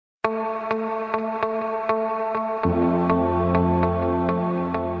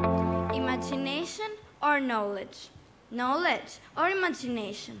knowledge? Knowledge or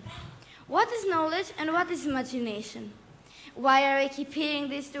imagination? What is knowledge and what is imagination? Why are we keep hearing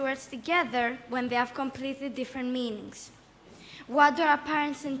these two words together when they have completely different meanings? What do our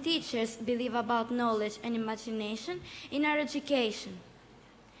parents and teachers believe about knowledge and imagination in our education?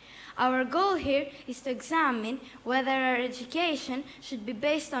 Our goal here is to examine whether our education should be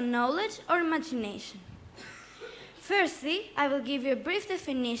based on knowledge or imagination. Firstly, I will give you a brief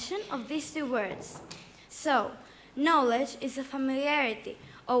definition of these two words. So, knowledge is a familiarity,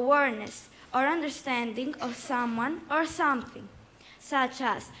 awareness, or understanding of someone or something, such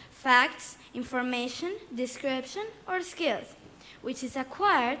as facts, information, description, or skills, which is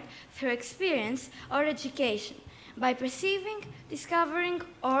acquired through experience or education, by perceiving, discovering,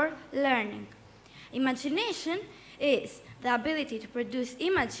 or learning. Imagination is the ability to produce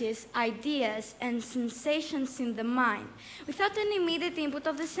images, ideas, and sensations in the mind without any immediate input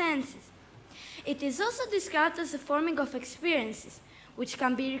of the senses. It is also described as the forming of experiences, which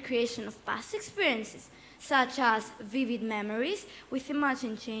can be recreation of past experiences, such as vivid memories with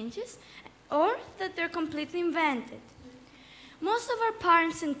imagined changes, or that they're completely invented. Most of our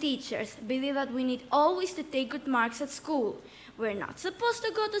parents and teachers believe that we need always to take good marks at school. We're not supposed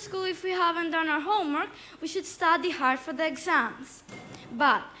to go to school if we haven't done our homework. We should study hard for the exams.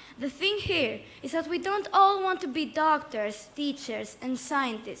 But the thing here is that we don't all want to be doctors, teachers, and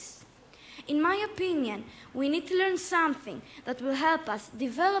scientists. In my opinion, we need to learn something that will help us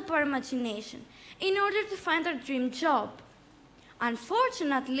develop our imagination in order to find our dream job.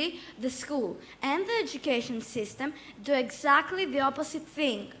 Unfortunately, the school and the education system do exactly the opposite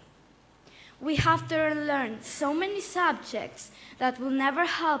thing. We have to learn so many subjects that will never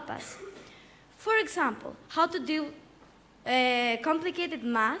help us. For example, how to do complicated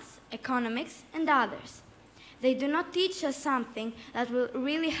math, economics, and others. They do not teach us something that will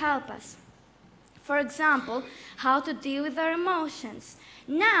really help us. For example, how to deal with our emotions,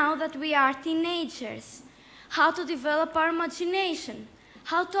 now that we are teenagers. How to develop our imagination,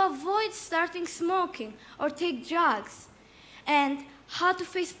 how to avoid starting smoking or take drugs, and how to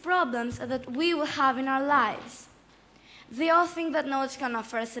face problems that we will have in our lives. They all think that knowledge can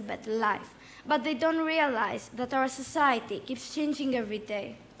offer us a better life, but they don't realize that our society keeps changing every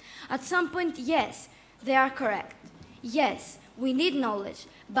day. At some point, yes, they are correct. Yes, we need knowledge,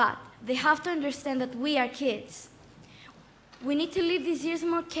 but they have to understand that we are kids. We need to live these years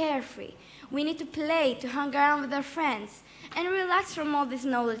more carefree. We need to play, to hang around with our friends, and relax from all this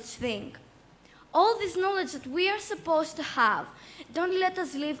knowledge thing. All this knowledge that we are supposed to have, don't let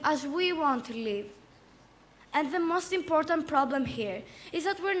us live as we want to live. And the most important problem here is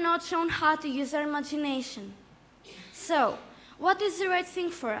that we're not shown how to use our imagination. So, what is the right thing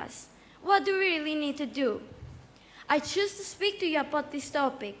for us? What do we really need to do? I choose to speak to you about this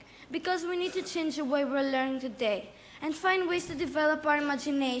topic because we need to change the way we're learning today and find ways to develop our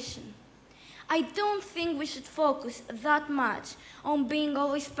imagination. I don't think we should focus that much on being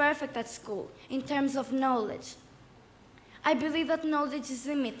always perfect at school in terms of knowledge. I believe that knowledge is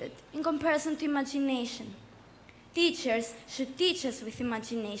limited in comparison to imagination. Teachers should teach us with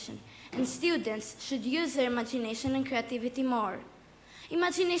imagination, and students should use their imagination and creativity more.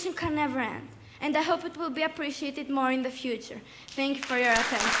 Imagination can never end, and I hope it will be appreciated more in the future. Thank you for your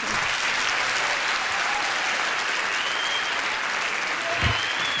attention.